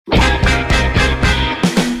Hey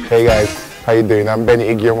guys, how you doing? I'm Benny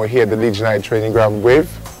Iggy and we're here at the Leeds United training ground with...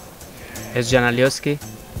 It's Alioski.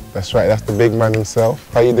 That's right, that's the big man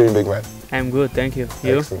himself. How you doing, big man? I'm good, thank you.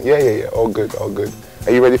 You? Excellent. Yeah, all good, all good.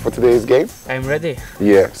 Are you ready for today's game? I'm ready.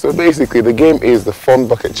 Yeah, so basically the game is the Fun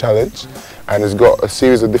Bucket Challenge and it's got a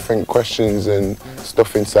series of different questions and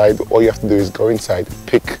stuff inside. All you have to do is go inside,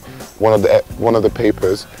 pick one of the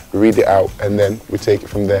papers, read it out, and then we take it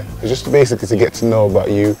from there. It's just basically to get to know about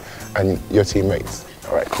you and your teammates.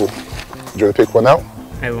 All right, cool. Do you want to pick one out?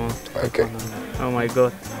 I won't. Okay. Oh my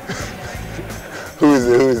God. Who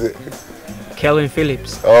is it? Kelvin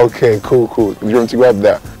Phillips. Okay, cool. Do you want to grab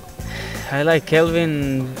that? I like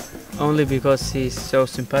Kelvin only because he's so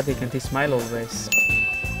sympathetic and he smiles always.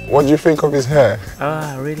 What do you think of his hair?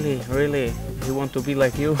 Ah, really? He want to be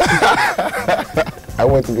like you? I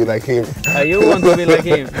want to be like him. You want to be like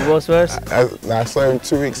him? It was worse? I saw him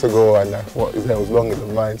 2 weeks ago and I thought his hair was longer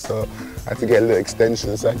than mine, so I had to get a little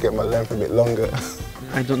extension so I get my length a bit longer.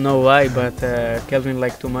 I don't know why, but Kelvin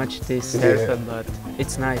like too much this haircut, but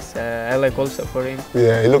it's nice. I like also for him.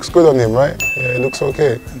 Yeah, it looks good on him, right? Yeah, it looks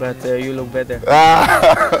okay. But you look better.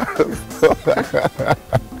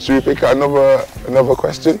 Should we pick another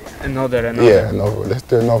question? Another. Yeah, another. Let's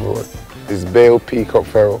do another one. Is Bale Peacock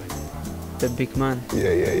Farrell? The big man.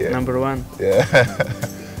 Yeah. Number one. Yeah.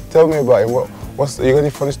 Tell me about him. You got any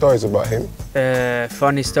funny stories about him?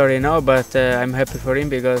 Funny story now, but I'm happy for him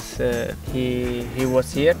because he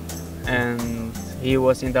was here and he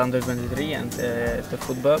was in the under-23 and the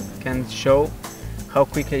football can show how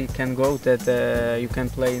quick he can go that you can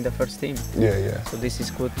play in the first team. Yeah. So this is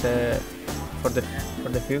good for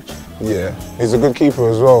the future. Yeah, he's a good keeper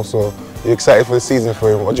as well. So you're excited for the season for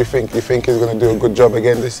him. What do you think? You think he's going to do a good job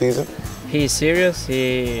again this season? He's serious.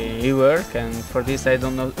 He work, and for this I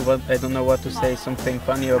don't know what to say. Something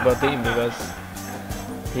funny about him because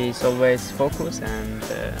he's always focused and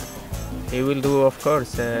he will do, of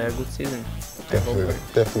course, a good season.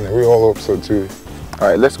 Definitely. We all hope so too. All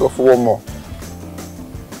right, let's go for one more.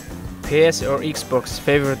 PS or Xbox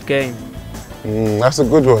favorite game? That's a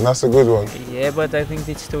good one. Yeah, but I think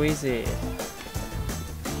it's too easy.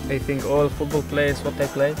 I think all football players what they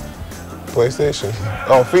play. PlayStation.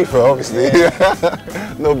 Oh, FIFA, obviously.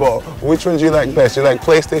 Yeah. No, but which one do you like best? Do you like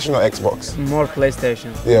PlayStation or Xbox? More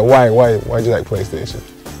PlayStation. Yeah, why do you like PlayStation?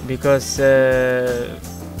 Because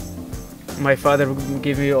my father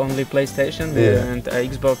gave me only PlayStation and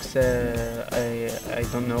Xbox. I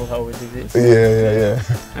don't know how it is. Yeah.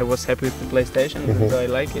 I was happy with the PlayStation, so I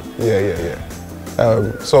like it.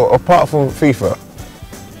 Yeah. So apart from FIFA,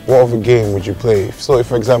 what other game would you play? So if,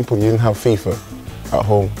 for example, you didn't have FIFA at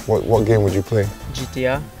home, what game would you play?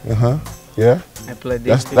 GTA. Yeah? I played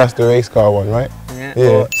this. That's the race car one, right? Yeah.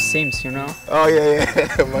 Or Sims, you know? Oh yeah.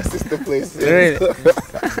 My sister plays Sims.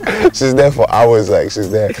 Really? She's there for hours, like she's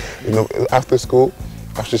there. You know, after school,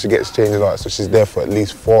 after she gets changed and all that, so she's there for at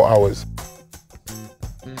least 4 hours.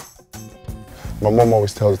 My mom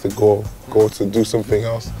always tells her to go to do something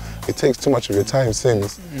else. It takes too much of your time,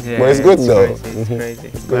 Sims. Yeah, but it's good though. It's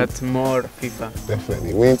crazy. But more FIFA.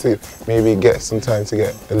 Definitely. We need to maybe get some time to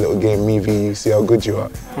get a little game, me v you, see how good you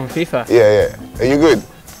are. On FIFA? Yeah. Are you good?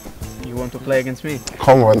 You want to play against me?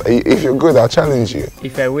 Come on, if you're good, I'll challenge you.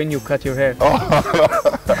 If I win, you cut your hair.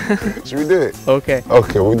 Should we do it? Okay.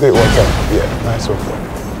 Okay, we'll do it one time. Yeah, nice one.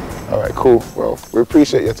 All right, cool. Well, we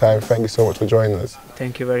appreciate your time. Thank you so much for joining us.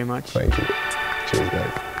 Thank you very much. Thank you. Cheers,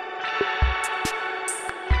 guys.